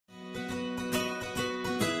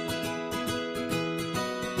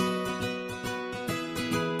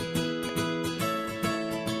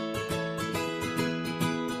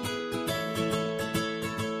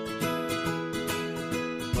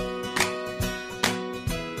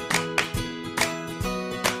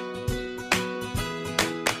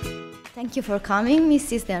Thank you for coming,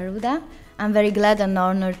 Mrs. de Arruda. I'm very glad and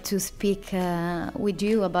honored to speak with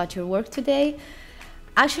you about your work today.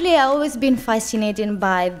 Actually, I've always been fascinated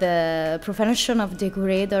by the profession of the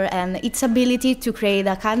curator and its ability to create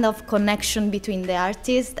a kind of connection between the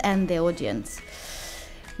artist and the audience.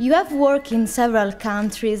 You have worked in several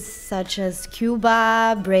countries such as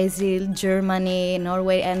Cuba, Brazil, Germany,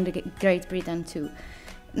 Norway, and Great Britain too.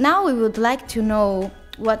 Now we would like to know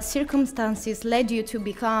what circumstances led you to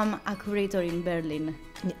become a curator in Berlin.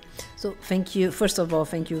 Yeah. So thank you. First of all,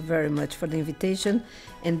 thank you very much for the invitation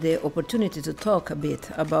and the opportunity to talk a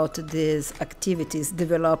bit about these activities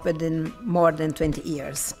developed in more than 20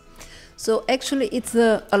 years. So actually it's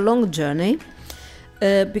a long journey.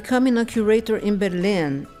 Becoming a curator in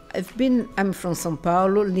Berlin, I'm from São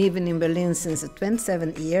Paulo, living in Berlin since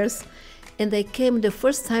 27 years. And I came the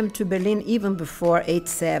first time to Berlin even before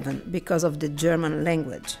 '87 because of the German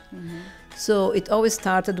language. Mm-hmm. So it always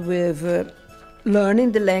started with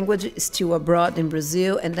learning the language still abroad in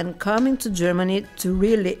Brazil and then coming to Germany to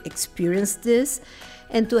really experience this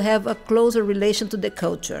and to have a closer relation to the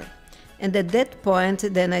culture. And at that point,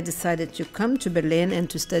 then I decided to come to Berlin and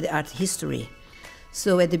to study art history.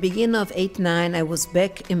 So at the beginning of '89, I was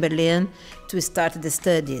back in Berlin to start the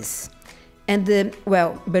studies. And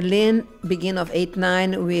Berlin, beginning of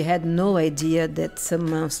 '89, we had no idea that some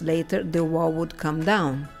months later the wall would come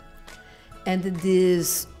down. And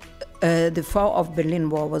the fall of Berlin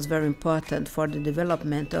Wall was very important for the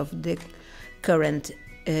development of the current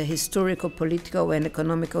historical, political, and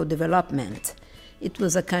economical development. It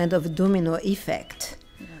was a kind of domino effect,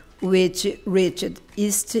 which reached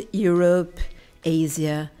East Europe,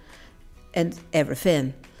 Asia, and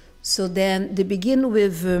everything. So then, to begin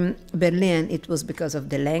with Berlin, it was because of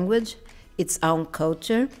the language, its own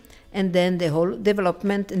culture, and then the whole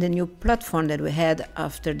development and the new platform that we had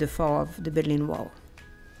after the fall of the Berlin Wall.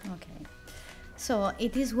 Okay. So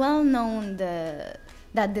it is well known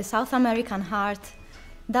that the South American art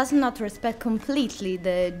does not respect completely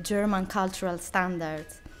the German cultural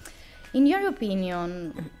standards. In your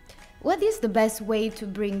opinion, what is the best way to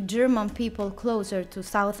bring German people closer to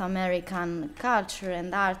South American culture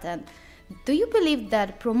and art? And do you believe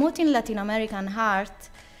that promoting Latin American art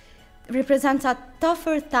represents a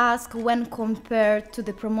tougher task when compared to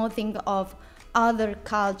the promoting of other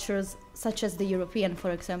cultures, such as the European, for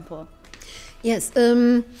example? Yes,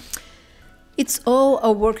 it's all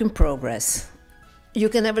a work in progress. You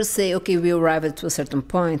can never say, okay, we arrived to a certain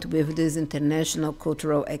point with this international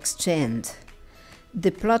cultural exchange. The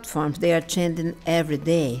platforms, they are changing every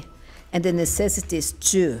day, and the necessities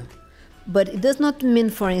too. But it does not mean,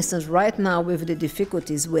 for instance, right now with the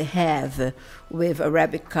difficulties we have with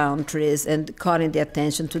Arabic countries and calling the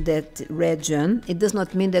attention to that region, it does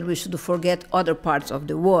not mean that we should forget other parts of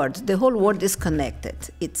the world. The whole world is connected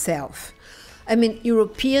itself. I mean,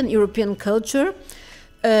 European culture,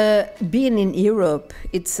 being in Europe,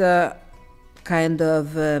 it's a kind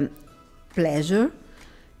of pleasure.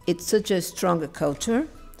 It's such a strong culture,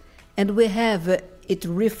 and we have it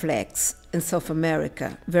reflects in South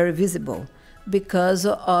America, very visible, because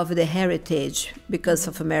of the heritage, because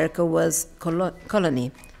South America was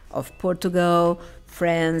colony of Portugal,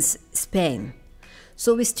 France, Spain.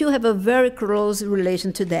 So we still have a very close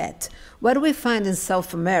relation to that. What we find in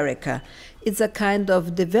South America is a kind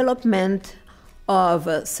of development of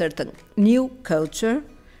a certain new culture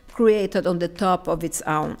created on the top of its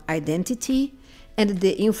own identity and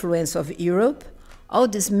the influence of Europe. All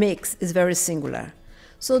this mix is very singular.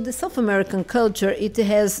 So the South American culture, it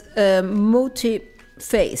has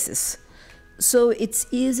multi-faces. So it's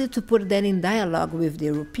easy to put that in dialogue with the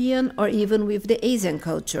European or even with the Asian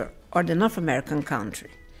culture or the North American culture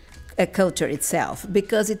itself,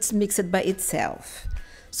 because it's mixed by itself.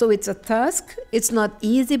 So it's a task, it's not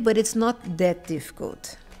easy, but it's not that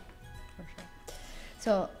difficult.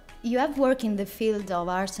 So you have worked in the field of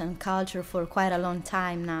arts and culture for quite a long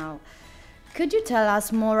time now. Could you tell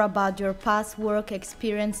us more about your past work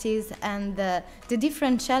experiences and the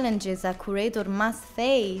different challenges a curator must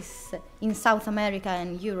face in South America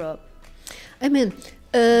and Europe? I mean,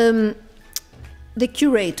 the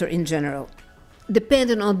curator in general,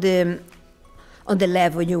 depending on the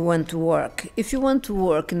level you want to work. If you want to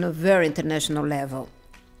work in a very international level,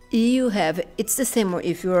 it's the same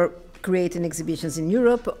if you're creating exhibitions in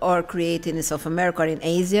Europe or creating in South America or in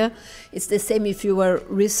Asia. It's the same if you are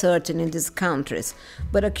researching in these countries.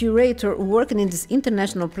 But a curator working in this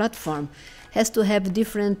international platform has to have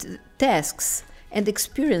different tasks and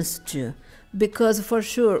experience too. Because for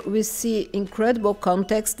sure we see incredible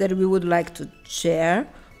contexts that we would like to share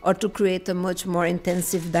or to create a much more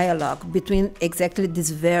intensive dialogue between exactly these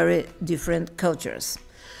very different cultures.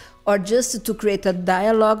 or just to create a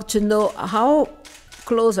dialogue to know how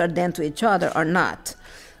close are they to each other or not.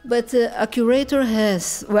 But a curator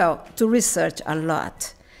has, well, to research a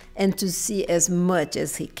lot and to see as much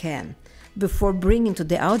as he can before bringing to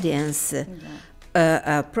the audience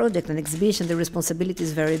a project, an exhibition. The responsibility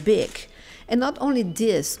is very big. And not only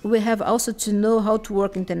this, we have also to know how to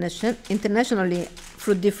work internationally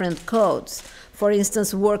through different codes. For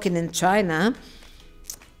instance, working in China,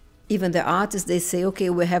 even the artists, they say, okay,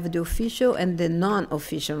 we have the official and the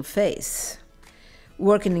non-official face.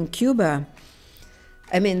 Working in Cuba,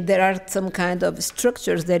 I mean, there are some kind of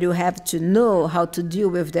structures that you have to know how to deal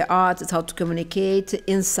with the artists, how to communicate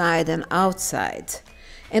inside and outside.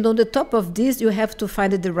 And on the top of this, you have to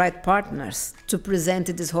find the right partners to present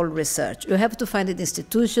this whole research. You have to find the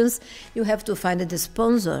institutions, you have to find the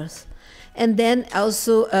sponsors, and then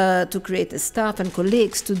also to create a staff and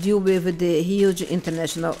colleagues to deal with the huge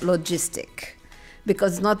international logistic.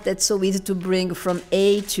 Because it's not that so easy to bring from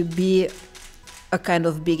A to B a kind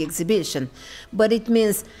of big exhibition. But it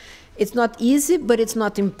means it's not easy, but it's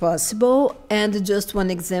not impossible. And just one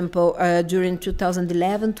example, during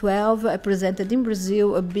 2011-12, I presented in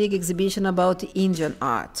Brazil a big exhibition about Indian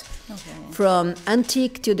art. Okay. From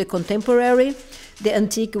antique to the contemporary. The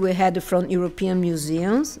antique we had from European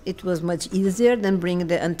museums. It was much easier than bringing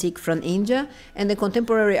the antique from India. And the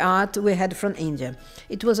contemporary art we had from India.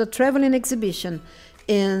 It was a traveling exhibition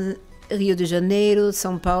in Rio de Janeiro,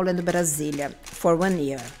 São Paulo, and Brasília for 1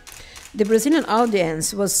 year. The Brazilian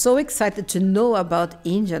audience was so excited to know about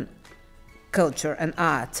Indian culture and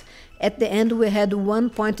art. At the end, we had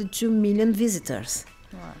 1.2 million visitors.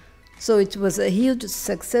 Wow. So it was a huge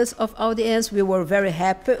success of audience. We were very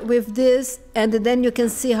happy with this. And then you can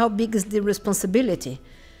see how big is the responsibility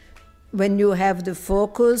when you have the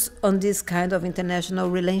focus on this kind of international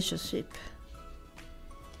relationship.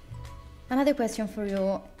 Another question for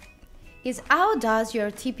you is, how does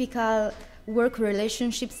your typical work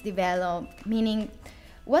relationships develop? Meaning,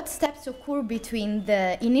 what steps occur between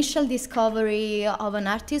the initial discovery of an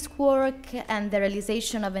artist's work and the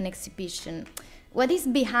realization of an exhibition? What is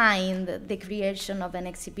behind the creation of an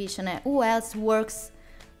exhibition, and who else works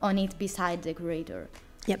on it besides the curator?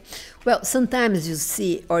 Yeah, well, sometimes you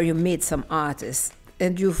see or you meet some artists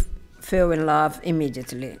and you fell in love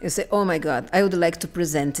immediately. You say, oh my God, I would like to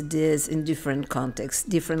present this in different contexts.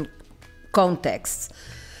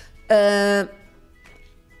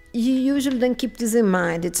 You usually then keep this in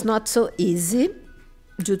mind. It's not so easy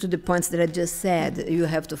due to the points that I just said. You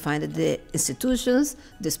have to find the institutions,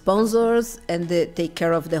 the sponsors, and take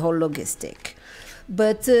care of the whole logistic.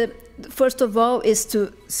 But first of all is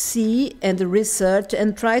to see and research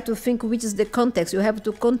and try to think which is the context. You have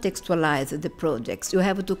to contextualize the projects. You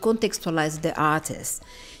have to contextualize the artists.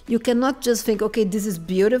 You cannot just think, okay, this is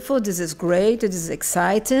beautiful, this is great, this is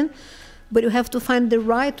exciting, but you have to find the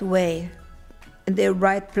right way and the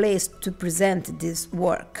right place to present this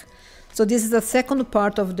work. So this is the second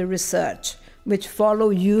part of the research, which follow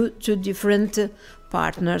you to different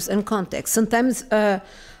partners and contexts. Sometimes I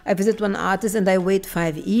visit one artist and I wait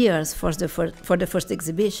 5 years for the first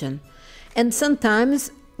exhibition. And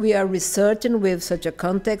sometimes we are researching with such a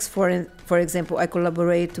context. For example, I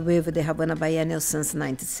collaborate with the Havana Biennial since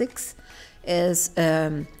 '96 as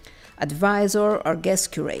advisor or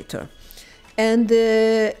guest curator. And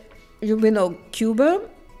you know, Cuba,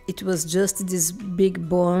 it was just this big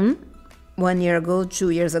boom 1 year ago, 2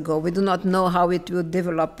 years ago. We do not know how it will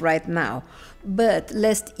develop right now. But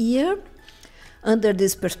last year, under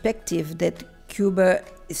this perspective that Cuba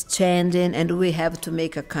is changing and we have to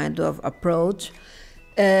make a kind of approach,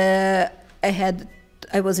 I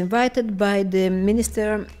was invited by the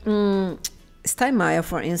Minister Steinmeier,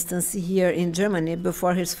 for instance, here in Germany,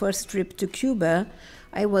 before his first trip to Cuba.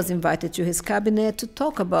 I was invited to his cabinet to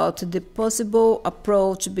talk about the possible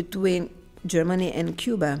approach between Germany and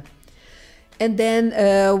Cuba. And then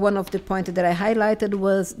one of the points that I highlighted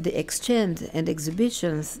was the exchange and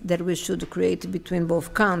exhibitions that we should create between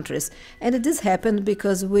both countries. And this happened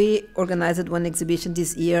because we organized one exhibition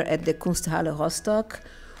this year at the Kunsthalle Rostock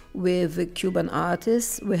with Cuban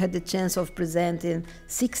artists. We had the chance of presenting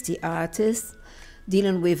 60 artists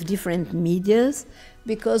dealing with different medias,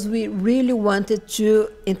 because we really wanted to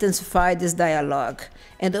intensify this dialogue.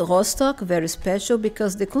 And Rostock, very special,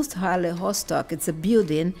 because the Kunsthalle Rostock, it's a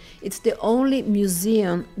building, it's the only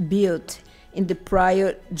museum built in the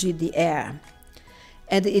prior GDR.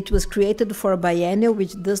 And it was created for a biennial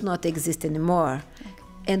which does not exist anymore.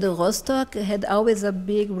 Okay. And Rostock had always a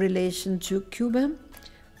big relation to Cuba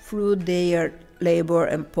through their labor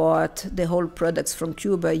and port. The whole products from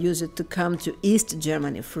Cuba used to come to East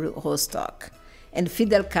Germany through Rostock. and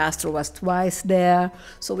Fidel Castro was twice there.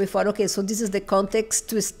 So we thought, okay, so this is the context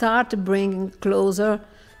to start bringing closer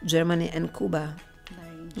Germany and Cuba.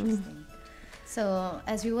 Very interesting. So,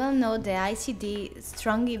 as you well know, the ICD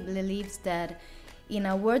strongly believes that in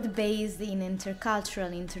a world based in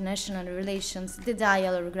intercultural international relations, the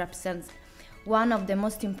dialogue represents one of the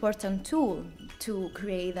most important tools to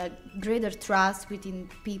create a greater trust within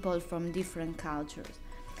people from different cultures.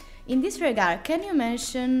 In this regard, can you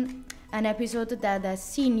mention an episode that has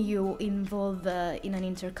seen you involved in an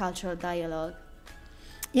intercultural dialogue?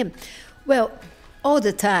 Yeah, well, all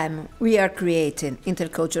the time we are creating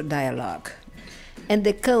intercultural dialogue. And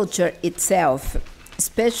the culture itself,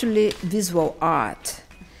 especially visual art,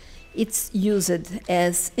 it's used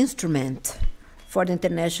as instrument for the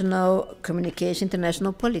international communication,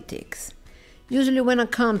 international politics. Usually when a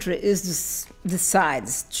country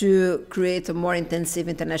decides to create a more intensive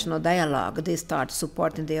international dialogue, they start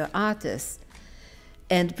supporting their artists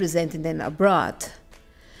and presenting them abroad.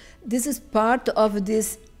 This is part of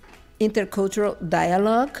this intercultural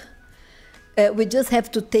dialogue. We just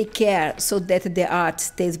have to take care so that the art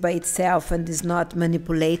stays by itself and is not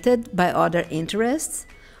manipulated by other interests.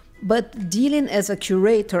 But dealing as a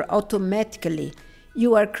curator, automatically,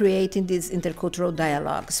 you are creating this intercultural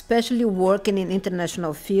dialogue, especially working in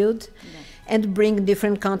international field and bring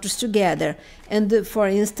different countries together. And for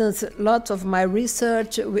instance, lots of my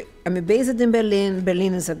research, I'm based in Berlin.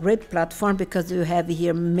 Berlin is a great platform because you have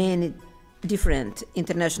here many different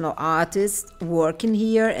international artists working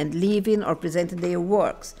here and living or presenting their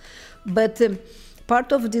works. But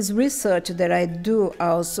part of this research that I do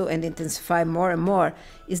also and intensify more and more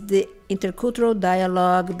is the intercultural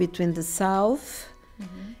dialogue between the South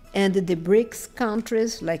and the BRICS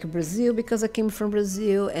countries like Brazil, because I came from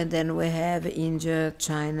Brazil, and then we have India,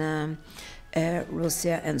 China,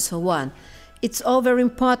 Russia, and so on. It's all very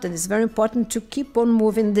important. It's very important to keep on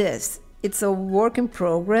moving this. It's a work in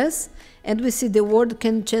progress, and we see the world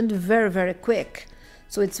can change very, very quick.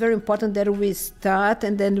 So it's very important that we start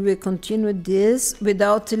and then we continue this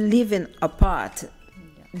without leaving apart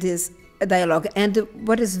this dialogue. And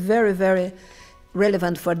what is very, very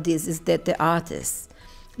relevant for this is that the artists,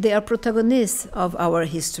 they are protagonists of our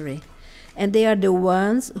history. And they are the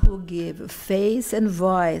ones who give face and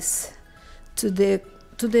voice to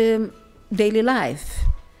the daily life,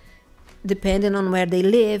 depending on where they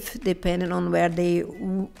live, depending on where they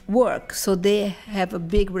work. So they have a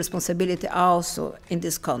big responsibility also in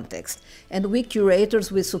this context. And we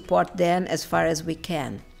curators, we support them as far as we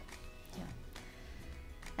can. Yeah.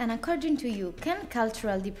 And according to you, can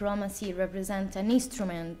cultural diplomacy represent an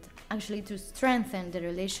instrument actually to strengthen the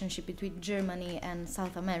relationship between Germany and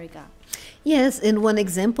South America? Yes, and one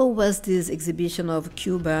example was this exhibition of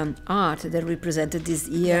Cuban art that we presented this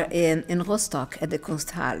year in Rostock at the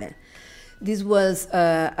Kunsthalle. This was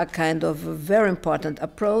a kind of a very important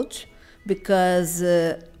approach because,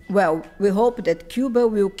 well, we hope that Cuba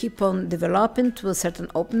will keep on developing to a certain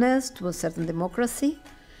openness, to a certain democracy.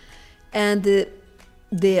 And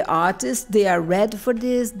the artists, they are ready for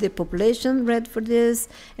this, the population ready for this.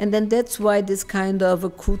 And then that's why this kind of a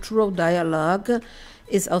cultural dialogue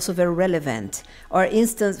is also very relevant. For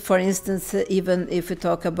instance, even if we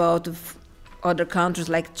talk about other countries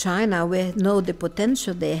like China, we know the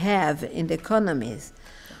potential they have in the economies.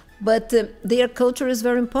 But their culture is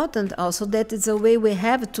very important also. That is a way we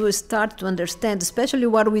have to start to understand, especially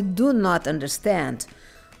what we do not understand.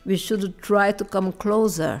 We should try to come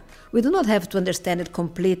closer. We do not have to understand it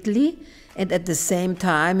completely and at the same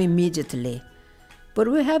time immediately. But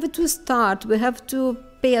we have to start, we have to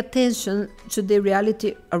pay attention to the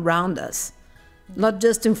reality around us. Not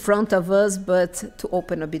just in front of us, but to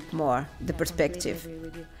open a bit more the perspective. I completely agree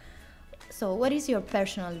with you. So what is your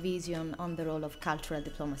personal vision on the role of cultural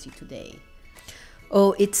diplomacy today?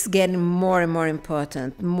 Oh, it's getting more and more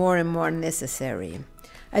important, more and more necessary.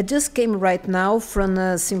 I just came right now from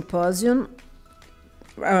a symposium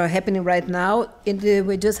happening right now.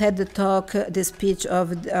 We just had the speech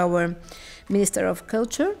of our Minister of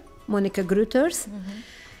Culture, Monica Grütters.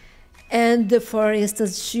 And for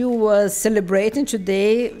instance, she was celebrating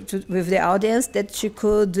today with the audience that she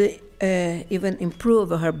could even improve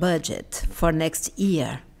her budget for next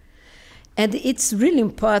year. And it's really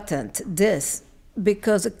important, this,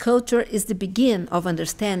 because culture is the beginning of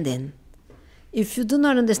understanding. If you do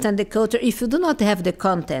not understand the culture, if you do not have the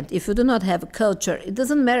content, if you do not have culture, it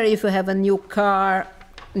doesn't matter if you have a new car,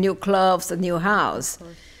 new clothes, a new house.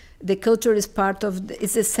 The culture is part of,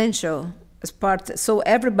 it's essential. So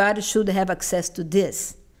everybody should have access to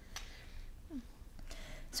this.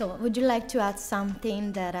 So would you like to add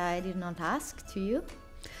something that I did not ask to you?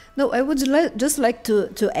 No, I would just like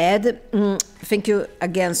to add, thank you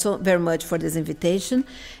again so very much for this invitation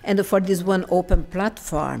and for this one open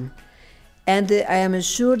platform. And I am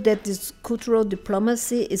sure that this cultural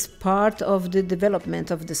diplomacy is part of the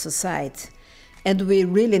development of the society. And we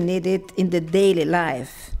really need it in the daily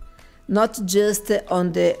life, not just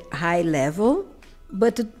on the high level,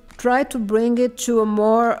 but to try to bring it to a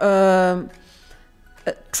more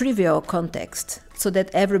trivial context so that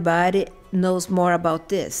everybody knows more about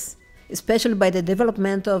this. Especially by the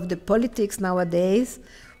development of the politics nowadays,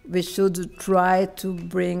 we should try to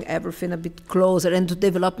bring everything a bit closer and to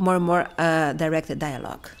develop more and more direct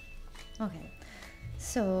dialogue. Okay,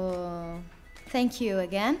 so thank you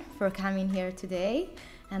again for coming here today,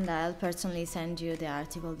 and I'll personally send you the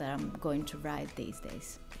article that I'm going to write these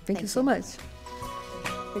days. Thank you so much.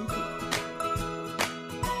 Thank you.